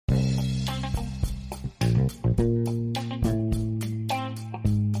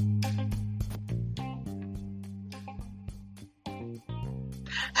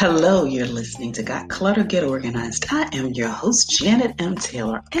Hello, you're listening to Got Clutter, Get Organized. I am your host, Janet M.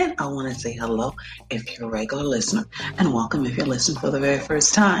 Taylor, and I want to say hello if you're a regular listener, and welcome if you're listening for the very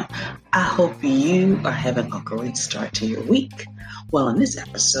first time. I hope you are having a great start to your week. Well, in this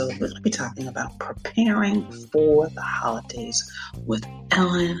episode, we're going to be talking about preparing for the holidays with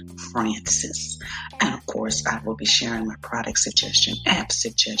Ellen Francis. And of course, I will be sharing my product suggestion, app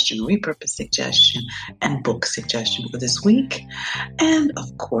suggestion, repurpose suggestion, and book suggestion for this week. And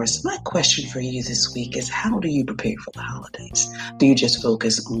of course, my question for you this week is, how do you prepare for the holidays? Do you just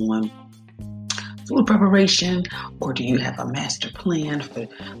focus on food preparation, or do you have a master plan for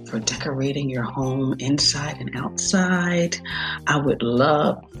decorating your home inside and outside? I would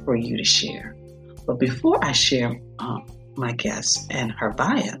love for you to share. But before I share my guest and her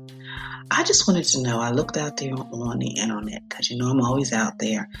bio, I just wanted to know, I looked out there on the internet, because you know I'm always out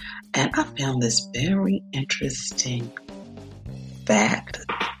there, and I found this very interesting fact.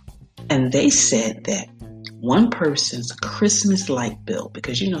 And they said that one person's Christmas light bill,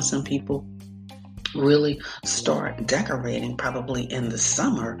 because you know some people really start decorating probably in the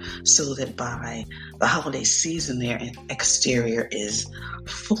summer so that by the holiday season their exterior is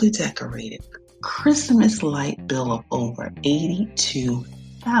fully decorated. Christmas light bill of over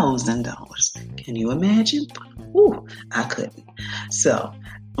 $82,000. Can you imagine? Ooh, I couldn't. So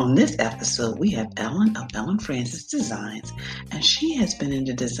on this episode, we have Ellen of Ellen Francis Designs, and she has been in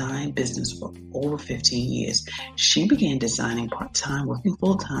the design business for over 15 years. She began designing part-time, working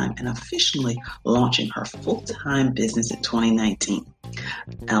full-time, and officially launching her full-time business in 2019.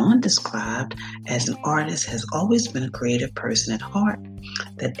 Ellen, described as an artist, has always been a creative person at heart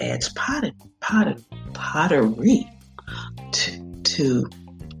that adds pottery to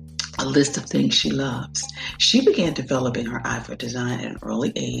a list of things she loves. She began developing her eye for design at an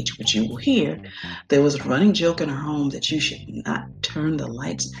early age, which you will hear. There was a running joke in her home that you should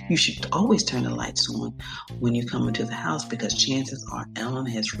always turn the lights on when you come into the house, because chances are Ellen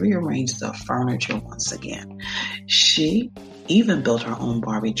has rearranged the furniture once again. She even built her own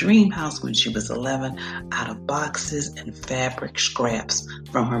Barbie dream house when she was 11 out of boxes and fabric scraps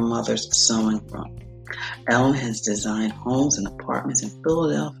from her mother's sewing room. Ellen has designed homes and apartments in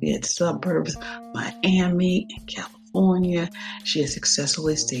Philadelphia, its suburbs, Miami, and California. She has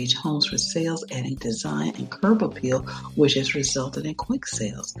successfully staged homes for sales, adding design and curb appeal, which has resulted in quick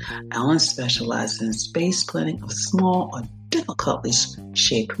sales. Ellen specializes in space planning of small or difficultly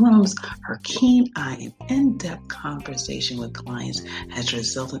shaped rooms. Her keen eye and in-depth conversation with clients has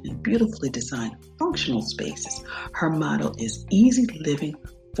resulted in beautifully designed functional spaces. Her motto is easy living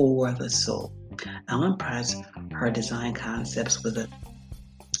for the soul. Ellen prides her design concepts with a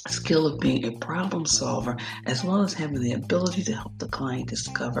skill of being a problem solver, as well as having the ability to help the client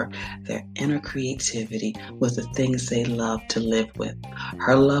discover their inner creativity with the things they love to live with.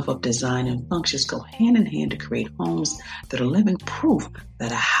 Her love of design and functions go hand in hand to create homes that are living proof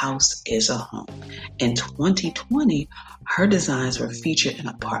that a house is a home. In 2020, her designs were featured in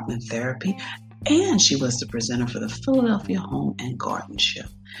Apartment Therapy, and she was the presenter for the Philadelphia Home and Garden Show.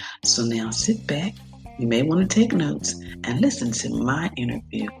 So now sit back, you may want to take notes, and listen to my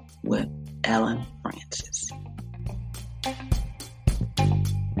interview with Ellen Francis.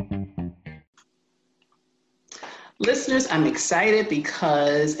 Listeners, I'm excited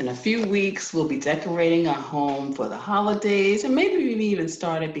because in a few weeks we'll be decorating our home for the holidays, and maybe we even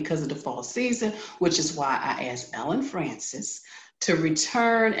started because of the fall season, which is why I asked Ellen Francis to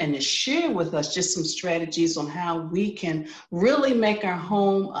return and to share with us just some strategies on how we can really make our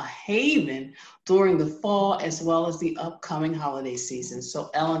home a haven during the fall as well as the upcoming holiday season.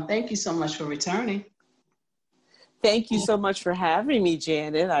 So Ellen, thank you so much for returning. Thank you so much for having me,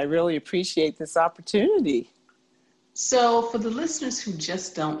 Janet. I really appreciate this opportunity. So for the listeners who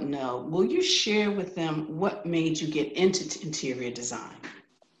just don't know, will you share with them what made you get into interior design?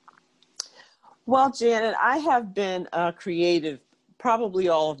 Well, Janet, I have been a creative probably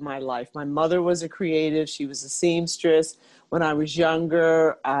all of my life. My mother was a creative. She was a seamstress. When I was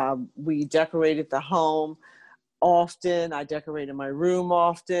younger, we decorated the home often. I decorated my room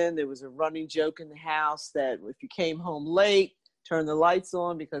often. There was a running joke in the house that if you came home late, turn the lights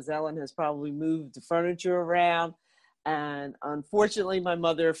on, because Ellen has probably moved the furniture around. And unfortunately, my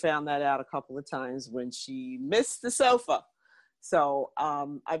mother found that out a couple of times when she missed the sofa. So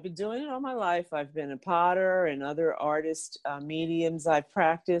I've been doing it all my life. I've been a potter and other artist mediums I've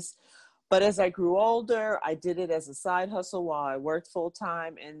practiced. But as I grew older, I did it as a side hustle while I worked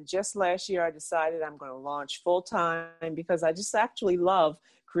full-time. And just last year, I decided I'm going to launch full-time because I just actually love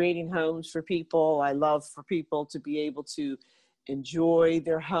creating homes for people. I love for people to be able to enjoy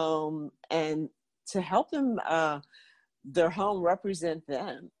their home and to help them their home represent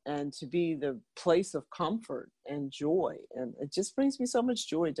them and to be the place of comfort and joy. And it just brings me so much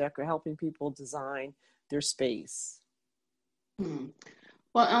joy, helping people design their space. Hmm.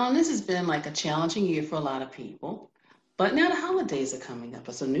 Well, Ellen, this has been like a challenging year for a lot of people, but now the holidays are coming up.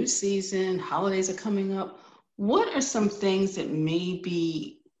 It's a new season, holidays are coming up. What are some things that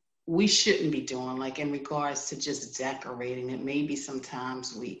maybe we shouldn't be doing, like in regards to just decorating it? Maybe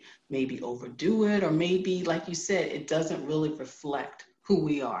sometimes we maybe overdo it, or maybe, like you said, it doesn't really reflect who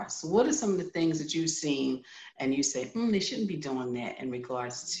we are. So what are some of the things that you've seen and you say, they shouldn't be doing that in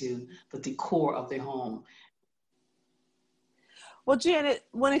regards to the decor of their home? Well, Janet,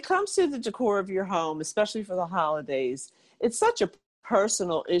 when it comes to the decor of your home, especially for the holidays, it's such a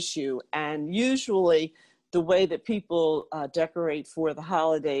personal issue. And usually the way that people decorate for the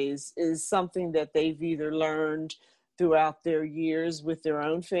holidays is something that they've either learned throughout their years with their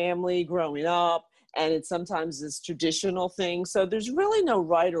own family growing up, and it sometimes is traditional things. So there's really no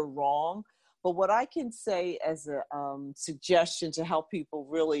right or wrong. But what I can say as a suggestion to help people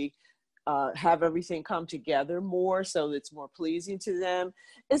really have everything come together more so it's more pleasing to them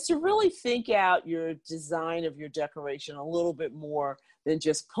is to really think out your design of your decoration a little bit more than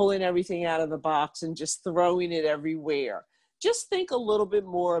just pulling everything out of the box and just throwing it everywhere. Just think a little bit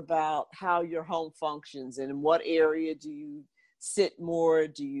more about how your home functions and in what area do you sit more,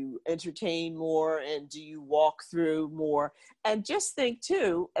 do you entertain more, and do you walk through more. And just think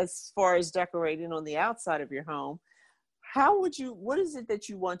too, as far as decorating on the outside of your home, what is it that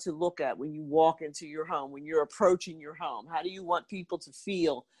you want to look at when you walk into your home, when you're approaching your home? How do you want people to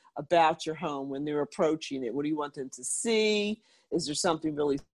feel about your home when they're approaching it? What do you want them to see? Is there something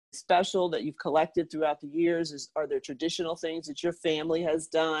really special that you've collected throughout the years? Are there traditional things that your family has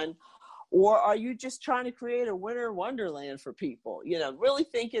done? Or are you just trying to create a winter wonderland for people? Really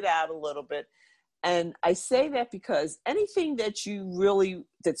think it out a little bit. And I say that because anything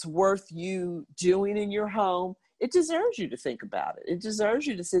that's worth you doing in your home, it deserves you to think about it. It deserves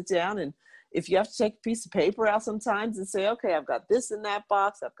you to sit down, and if you have to take a piece of paper out sometimes and say, okay, I've got this in that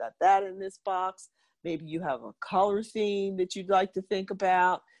box, I've got that in this box. Maybe you have a color theme that you'd like to think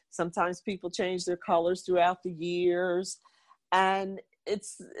about. Sometimes people change their colors throughout the years. And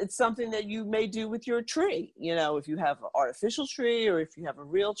it's something that you may do with your tree. If you have an artificial tree or if you have a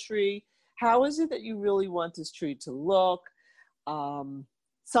real tree, how is it that you really want this tree to look?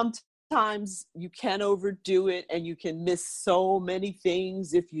 Sometimes you can overdo it and you can miss so many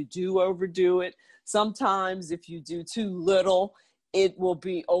things if you do overdo it. Sometimes if you do too little, it will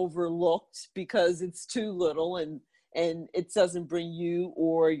be overlooked because it's too little and it doesn't bring you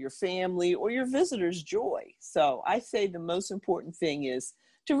or your family or your visitors joy. So I say the most important thing is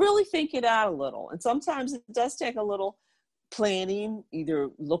to really think it out a little. And sometimes it does take a little planning, either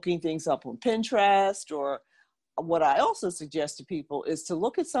looking things up on Pinterest, or what I also suggest to people is to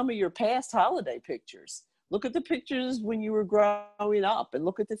look at some of your past holiday pictures. Look at the pictures when you were growing up and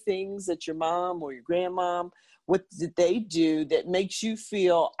look at the things that your mom or your grandmom, what did they do that makes you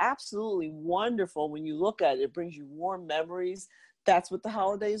feel absolutely wonderful when you look at it? It brings you warm memories. That's what the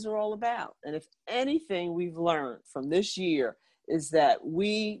holidays are all about. And if anything we've learned from this year is that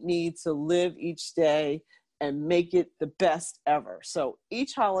we need to live each day and make it the best ever. So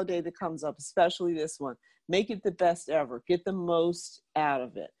each holiday that comes up, especially this one, make it the best ever. Get the most out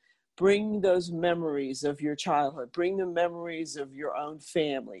of it. Bring those memories of your childhood. Bring the memories of your own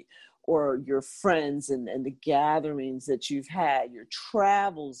family or your friends and the gatherings that you've had, your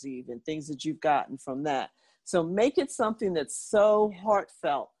travels even, things that you've gotten from that. So make it something that's so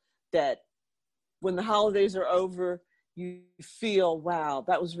heartfelt that when the holidays are over, you feel, wow,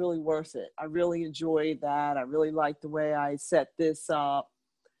 that was really worth it. I really enjoyed that. I really liked the way I set this up.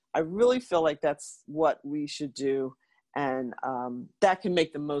 I really feel like that's what we should do. And that can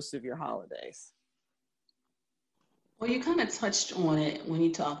make the most of your holidays. Well, you kind of touched on it when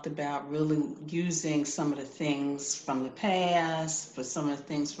you talked about really using some of the things from the past for some of the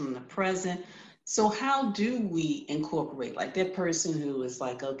things from the present. So how do we incorporate, like that person who is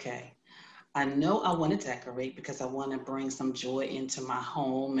like, okay, I know I want to decorate because I want to bring some joy into my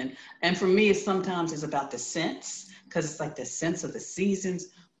home. And for me, sometimes it's about the scents, because it's like the scents of the seasons.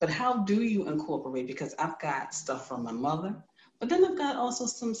 But how do you incorporate? Because I've got stuff from my mother, but then I've got also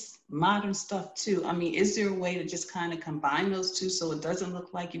some modern stuff too. I mean, is there a way to just kind of combine those two so it doesn't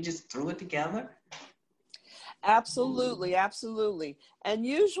look like you just threw it together? Absolutely, absolutely. And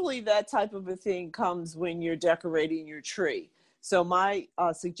usually that type of a thing comes when you're decorating your tree. So my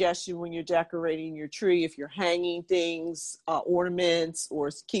suggestion when you're decorating your tree, if you're hanging things, ornaments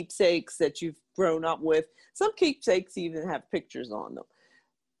or keepsakes that you've grown up with, some keepsakes even have pictures on them.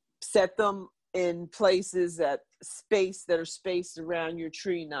 Set them in places that are spaced around your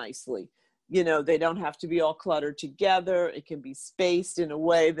tree nicely. You know, they don't have to be all cluttered together. It can be spaced in a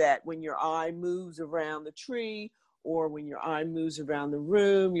way that when your eye moves around the tree or when your eye moves around the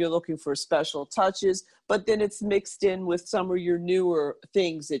room, you're looking for special touches, but then it's mixed in with some of your newer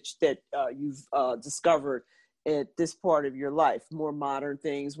things that you've discovered at this part of your life, more modern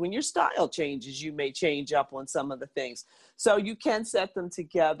things. When your style changes, you may change up on some of the things. So you can set them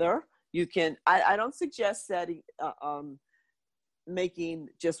together. You can, I don't suggest setting, making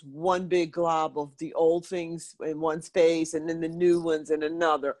just one big glob of the old things in one space and then the new ones in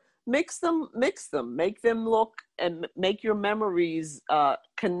another. Mix them, make them look and make your memories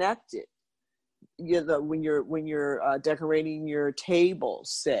connected. You know, when you're decorating your table,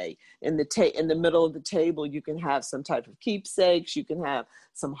 say in the middle of the table, you can have some type of keepsakes. You can have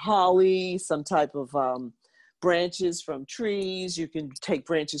some holly, some type of branches from trees. You can take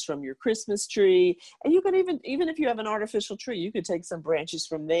branches from your Christmas tree, and you can even if you have an artificial tree, you could take some branches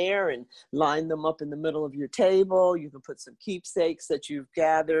from there and line them up in the middle of your table. You can put some keepsakes that you've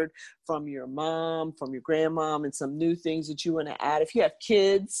gathered from your mom, from your grandmom, and some new things that you want to add. If you have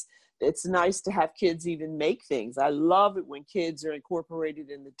kids, it's nice to have kids even make things. I love it when kids are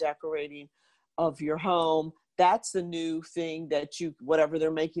incorporated in the decorating of your home. That's the new thing that whatever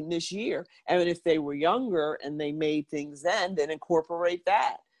they're making this year. And if they were younger and they made things then incorporate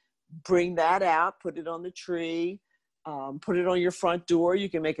that. Bring that out, put it on the tree, put it on your front door. You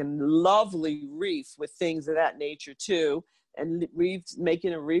can make a lovely wreath with things of that nature too. And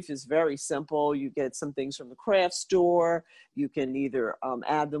making a wreath is very simple. You get some things from the craft store. You can either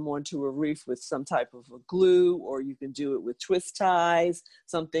add them onto a wreath with some type of a glue, or you can do it with twist ties,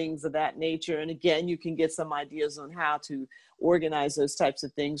 some things of that nature. And again, you can get some ideas on how to organize those types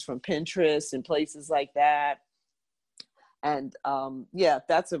of things from Pinterest and places like that. And yeah,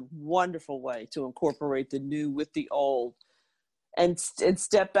 that's a wonderful way to incorporate the new with the old. And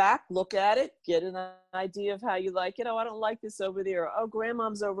step back, look at it, get an idea of how you like it. Oh, I don't like this over there. Oh,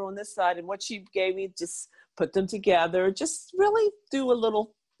 grandmom's over on this side. And what she gave me, just put them together. Just really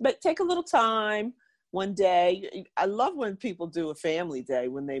take a little time one day. I love when people do a family day,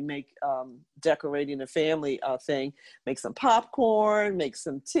 when they make decorating a family thing, make some popcorn, make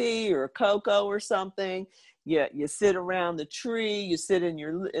some tea or cocoa or something. Yeah, you sit around the tree, you sit in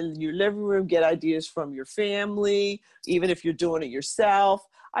your living room, get ideas from your family, even if you're doing it yourself.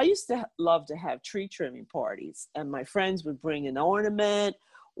 I used to love to have tree trimming parties, and my friends would bring an ornament,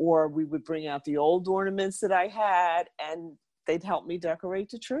 or we would bring out the old ornaments that I had, and they'd help me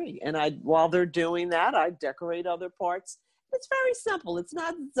decorate the tree. And while they're doing that, I'd decorate other parts. It's very simple. It's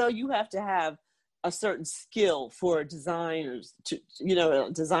not as though you have to have a certain skill for designers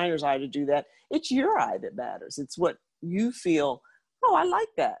designers eye to do that. It's your eye that matters. It's what you feel. Oh, I like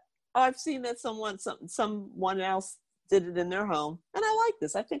that. Oh, I've seen that someone else did it in their home, and I like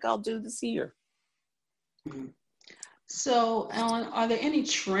this. I think I'll do this here. Mm-hmm. So, Ellen, are there any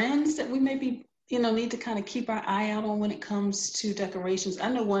trends that we maybe need to kind of keep our eye out on when it comes to decorations? I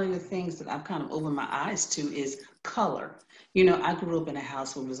know one of the things that I've kind of opened my eyes to is color. I grew up in a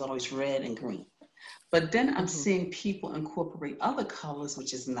house where it was always red and green. But then I'm seeing people incorporate other colors,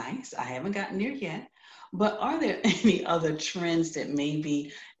 which is nice. I haven't gotten there yet. But are there any other trends that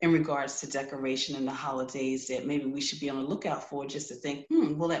maybe in regards to decoration in the holidays that maybe we should be on the lookout for, just to think,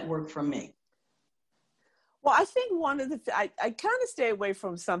 will that work for me? Well, I think one of the I kind of stay away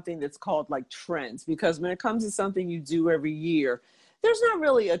from something that's called like trends, because when it comes to something you do every year, there's not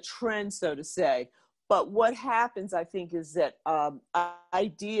really a trend, so to say. But what happens, I think, is that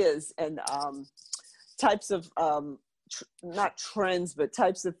ideas and types of not trends, but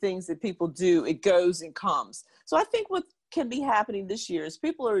types of things that people do, it goes and comes. So I think what can be happening this year is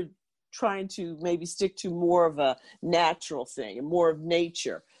people are trying to maybe stick to more of a natural thing and more of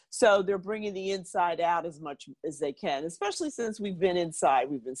nature. So they're bringing the inside out as much as they can, especially since we've been inside.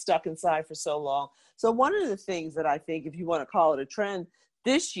 We've been stuck inside for so long. So one of the things that I think, if you want to call it a trend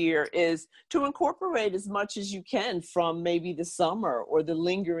this year, is to incorporate as much as you can from maybe the summer or the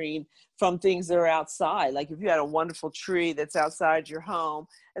lingering from things that are outside. Like if you had a wonderful tree that's outside your home,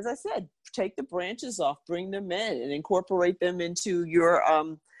 as I said, take the branches off, bring them in and incorporate them into your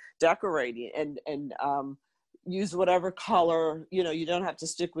decorating and use whatever color. You don't have to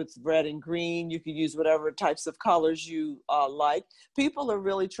stick with red and green. You can use whatever types of colors you like. People are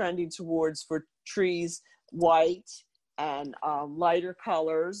really trending towards, for trees, white and lighter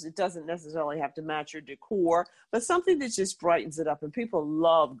colors. It doesn't necessarily have to match your decor, but something that just brightens it up. And people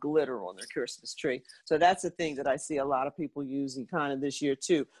love glitter on their Christmas tree. So that's a thing that I see a lot of people using kind of this year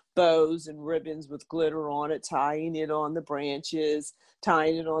too. Bows and ribbons with glitter on it, tying it on the branches,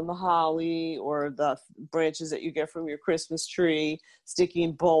 tying it on the holly or the branches that you get from your Christmas tree,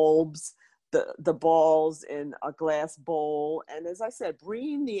 sticking bulbs, the balls in a glass bowl. And as I said,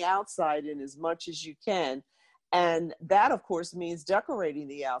 bringing the outside in as much as you can. And that, of course, means decorating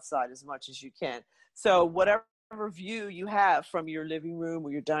the outside as much as you can. So whatever view you have from your living room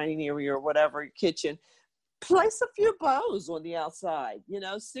or your dining area or whatever, your kitchen, place a few bows on the outside.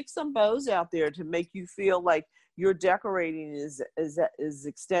 Stick some bows out there to make you feel like your decorating is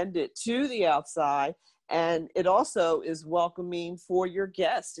extended to the outside. And it also is welcoming for your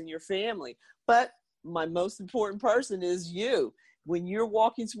guests and your family. But my most important person is you. When you're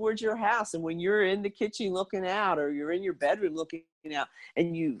walking towards your house and when you're in the kitchen looking out or you're in your bedroom looking out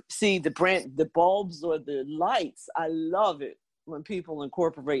and you see the bulbs or the lights, I love it when people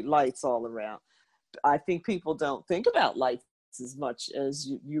incorporate lights all around. I think people don't think about lights as much as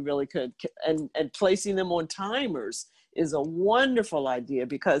you really could. And placing them on timers is a wonderful idea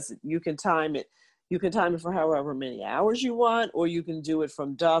because you can time it. You can time it for however many hours you want, or you can do it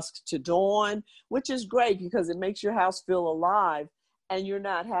from dusk to dawn, which is great because it makes your house feel alive and you're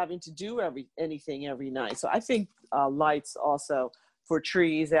not having to do anything every night. So I think lights also for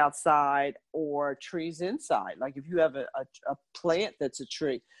trees outside or trees inside. Like if you have a plant that's a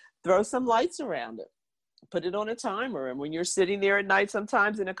tree, throw some lights around it. Put it on a timer. And when you're sitting there at night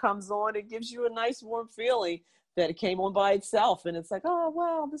sometimes and it comes on, it gives you a nice warm feeling that it came on by itself. And it's like, oh,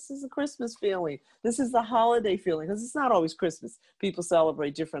 wow, this is a Christmas feeling. This is the holiday feeling. Because it's not always Christmas. People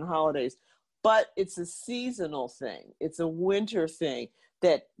celebrate different holidays. But it's a seasonal thing. It's a winter thing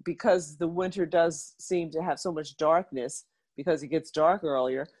that because the winter does seem to have so much darkness because it gets dark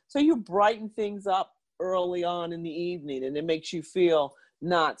earlier. So you brighten things up early on in the evening and it makes you feel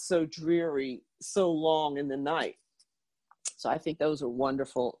not so dreary so long in the night. So I think those are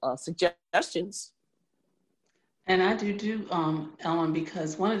wonderful suggestions. And I do, Ellen,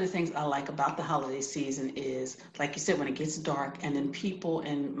 because one of the things I like about the holiday season is, like you said, when it gets dark, and then people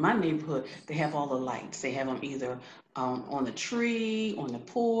in my neighborhood, they have all the lights. They have them either on the tree, on the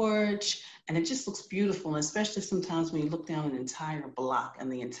porch, and it just looks beautiful. And especially sometimes when you look down an entire block,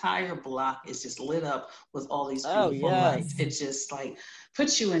 and the entire block is just lit up with all these beautiful lights. It just like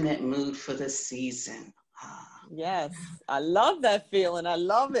puts you in that mood for the season. Yes, I love that feeling. I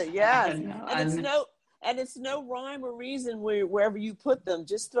love it. Yes, And it's no rhyme or reason wherever you put them.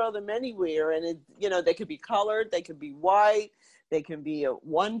 Just throw them anywhere, and they could be colored, they could be white, they can be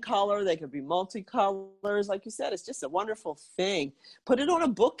one color, they could be multicolors. Like you said, it's just a wonderful thing. Put it on a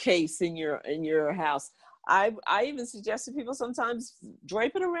bookcase in your house. I even suggest to people sometimes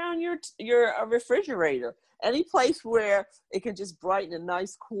drape it around your refrigerator. Any place where it can just brighten a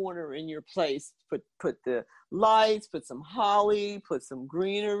nice corner in your place. Put the lights, put some holly, put some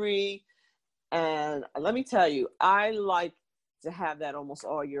greenery. And let me tell you, I like to have that almost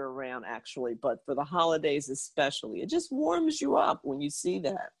all year round, actually. But for the holidays especially, it just warms you up when you see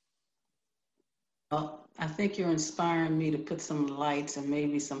that. Well, I think you're inspiring me to put some lights and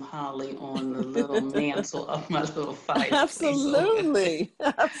maybe some holly on the little mantle of my little fireplace. Absolutely.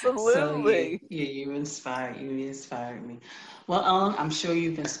 Absolutely. So you inspired me. Well, Ellen, I'm sure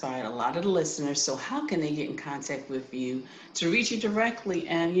you've inspired a lot of the listeners. So how can they get in contact with you to reach you directly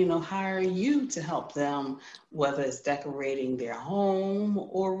and, hire you to help them, whether it's decorating their home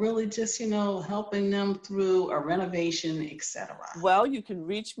or really just, helping them through a renovation, etc.? Well, you can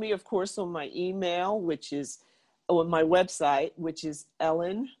reach me, of course, on my email, which is on my website, which is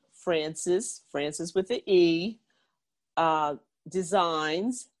Ellen Francis with the E,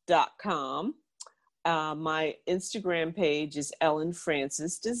 designs.com. My Instagram page is Ellen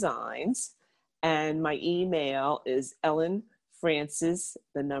Francis Designs, and my email is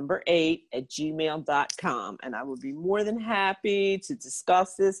ellenfrancis8@gmail.com. And I would be more than happy to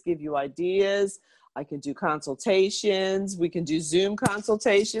discuss this, give you ideas. I can do consultations. We can do Zoom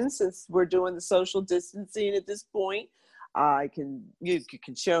consultations since we're doing the social distancing at this point. You can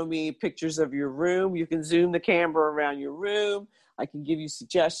show me pictures of your room. You can zoom the camera around your room. I can give you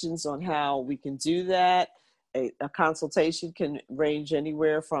suggestions on how we can do that. A consultation can range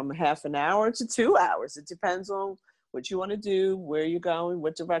anywhere from half an hour to 2 hours. It depends on what you want to do, where you're going,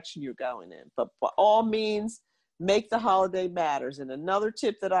 what direction you're going in. But by all means, make the holiday matters. And another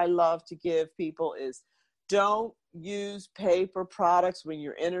tip that I love to give people is don't use paper products when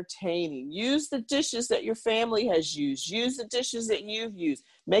you're entertaining. Use the dishes that your family has used. Use the dishes that you've used.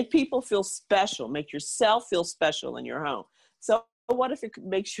 Make people feel special. Make yourself feel special in your home. So what if it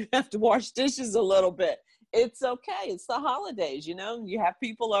makes you have to wash dishes a little bit? It's okay. It's the holidays, you know. You have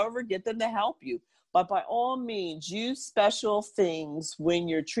people over, get them to help you. But by all means, use special things when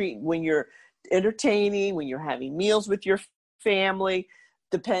you're entertaining, when you're having meals with your family.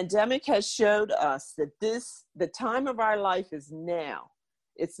 The pandemic has showed us that the time of our life is now.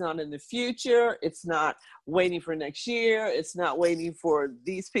 It's not in the future. It's not waiting for next year. It's not waiting for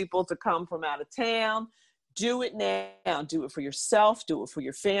these people to come from out of town. Do it now. Do it for yourself. Do it for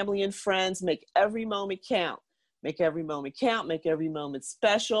your family and friends. Make every moment count. Make every moment count. Make every moment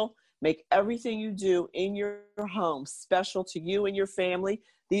special. Make everything you do in your home special to you and your family.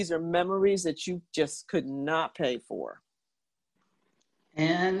 These are memories that you just could not pay for.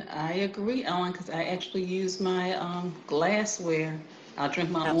 And I agree, Ellen, because I actually use my glassware. I'll drink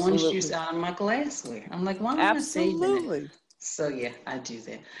my orange juice out of my glassware. I'm like, why am I saving it? So yeah, I do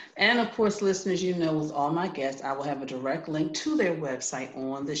that. And of course, listeners, you know, with all my guests, I will have a direct link to their website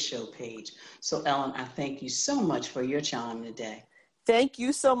on the show page. So Ellen, I thank you so much for your time today. Thank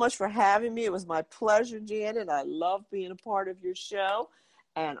you so much for having me. It was my pleasure, Janet. I love being a part of your show.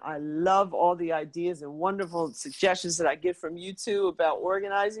 And I love all the ideas and wonderful suggestions that I get from you too about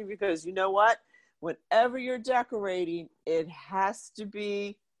organizing, because you know what? Whenever you're decorating, it has to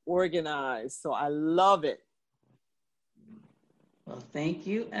be organized. So I love it. Well, thank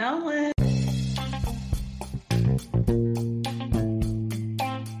you, Ellen.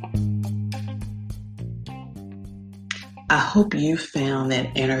 I hope you found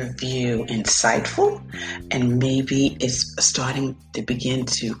that interview insightful, and maybe it's starting to begin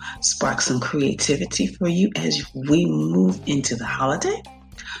to spark some creativity for you as we move into the holiday.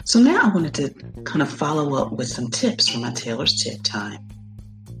 So now I wanted to kind of follow up with some tips for my Taylor's Tip Time.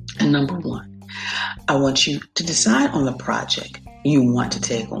 And number one, I want you to decide on the project you want to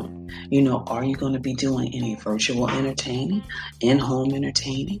take on. You know, are you going to be doing any virtual entertaining, in-home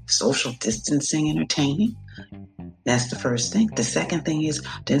entertaining, social distancing entertaining? That's the first thing. The second thing is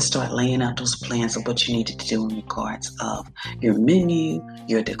then start laying out those plans of what you need to do in regards of your menu,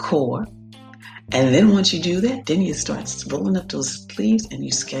 your decor. And then once you do that, then you start rolling up those sleeves and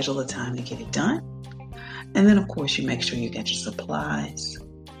you schedule a time to get it done. And then, of course, you make sure you get your supplies.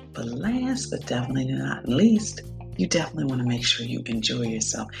 But last but definitely not least, you definitely want to make sure you enjoy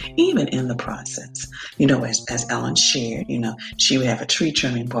yourself, even in the process. You know, as Ellen shared, you know, she would have a tree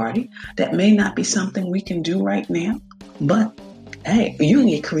trimming party. That may not be something we can do right now, but hey, you can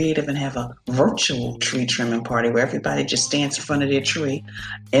get creative and have a virtual tree trimming party where everybody just stands in front of their tree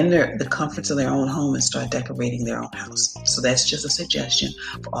in the comforts of their own home and start decorating their own house. So that's just a suggestion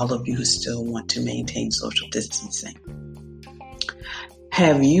for all of you who still want to maintain social distancing.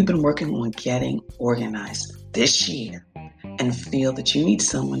 Have you been working on getting organized this year and feel that you need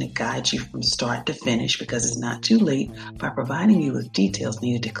someone to guide you from start to finish because it's not too late by providing you with details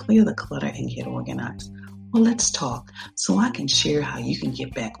needed to clear the clutter and get organized? Well, let's talk so I can share how you can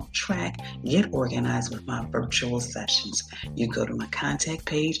get back on track, get organized with my virtual sessions. You go to my contact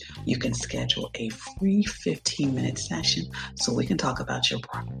page, you can schedule a free 15-minute session so we can talk about your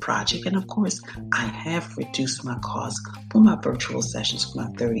project. And of course, I have reduced my cost for my virtual sessions from my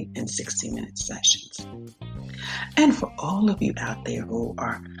 30 and 60-minute sessions. And for all of you out there who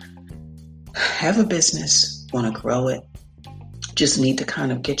have a business, want to grow it, just need to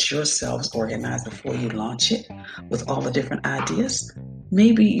kind of get yourselves organized before you launch it with all the different ideas.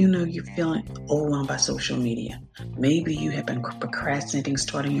 Maybe, you know, you're feeling overwhelmed by social media. Maybe you have been procrastinating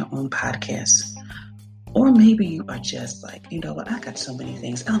starting your own podcast. Or maybe you are just like, you know what, I got so many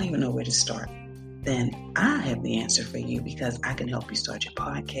things, I don't even know where to start. Then I have the answer for you because I can help you start your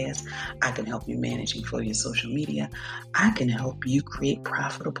podcast. I can help you managing for your social media. I can help you create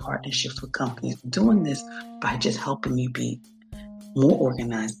profitable partnerships with companies. Doing this by just helping you be more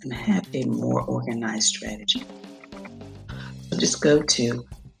organized and have a more organized strategy. So just go to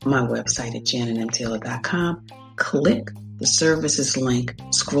my website at janetmtaylor.com, click the services link,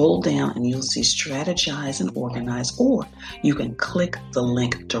 scroll down and you'll see strategize and organize, or you can click the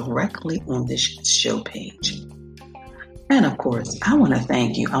link directly on this show page. And of course, I want to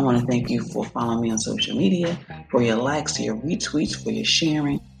thank you. I want to thank you for following me on social media, for your likes, your retweets, for your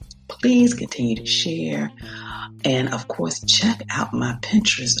sharing. Please continue to share. And of course, check out my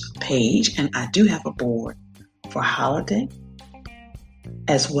Pinterest page. And I do have a board for holiday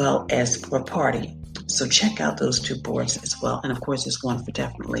as well as for party. So check out those two boards as well. And of course, there's one for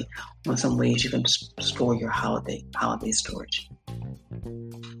definitely on some ways you can store your holiday storage.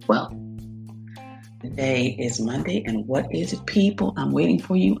 Well, Today is Monday, and what is it, people? I'm waiting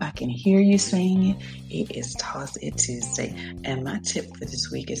for you. I can hear you saying it. It is Toss It Tuesday, and my tip for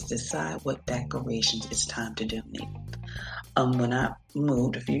this week is decide what decorations it's time to donate. When I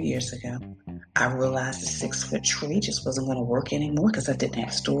moved a few years ago, I realized the 6-foot tree just wasn't going to work anymore because I didn't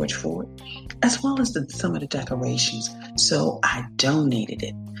have storage for it, as well as some of the decorations. So I donated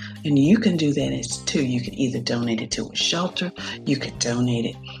it. And you can do that too. You can either donate it to a shelter, you could donate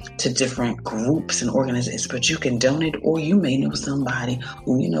it to different groups and organizations, but you can donate, or you may know somebody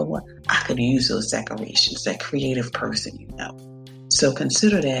who, you know what, I could use those decorations, that creative person, you know. So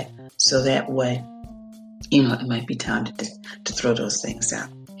consider that, so that way, you know, it might be time to throw those things out.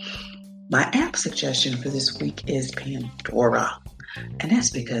 My app suggestion for this week is Pandora. And that's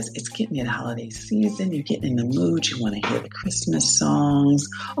because it's getting near the holiday season. You're getting in the mood. You want to hear the Christmas songs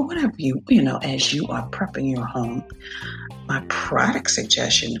or whatever you know, as you are prepping your home. My product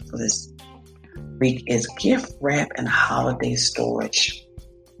suggestion for this week is gift wrap and holiday storage.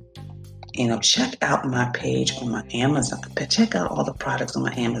 You know, check out my page on my Amazon. Check out all the products on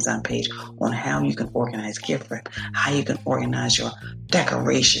my Amazon page on how you can organize gift wrap, how you can organize your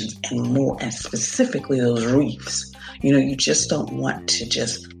decorations and more, and specifically those wreaths. You know, you just don't want to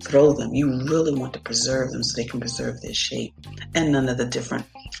just throw them. You really want to preserve them so they can preserve their shape, and none of the different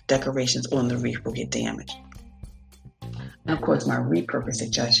decorations on the wreath will get damaged. And of course, my repurpose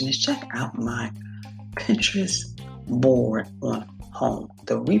suggestion is check out my Pinterest board on home,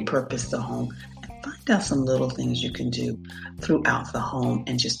 the repurpose the home, and find out some little things you can do throughout the home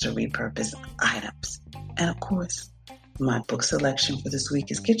and just to repurpose items. And of course, my book selection for this week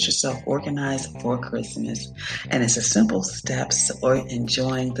is Get Yourself Organized for Christmas. And it's a simple steps or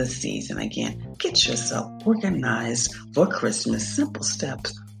enjoying the season. Again, get yourself organized for Christmas. Simple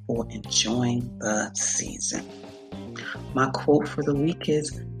steps for enjoying the season. My quote for the week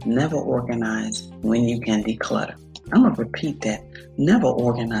is, never organize when you can declutter. I'm going to repeat that. Never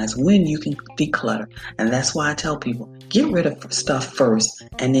organize when you can declutter. And that's why I tell people, get rid of stuff first,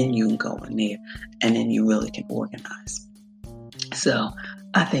 and then you can go in there, and then you really can organize. So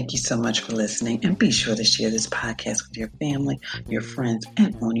I thank you so much for listening, and be sure to share this podcast with your family, your friends,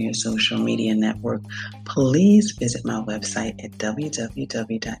 and on your social media network. Please visit my website at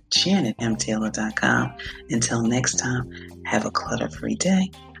www.janetmtaylor.com. Until next time, have a clutter-free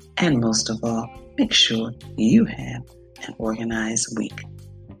day, and most of all, make sure you have an organized week.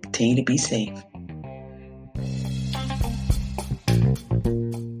 Continue to be safe.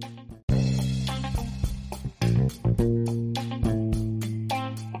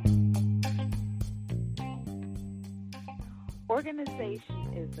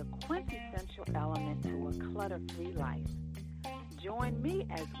 Organization is the quintessential element to a clutter-free life. Join me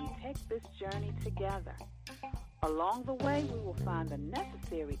as we take this journey together. Along the way, we will find the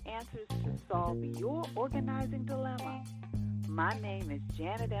necessary answers to solve your organizing dilemma. My name is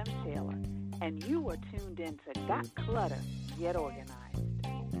Janet M. Taylor, and you are tuned in to Got Clutter, Get Organized.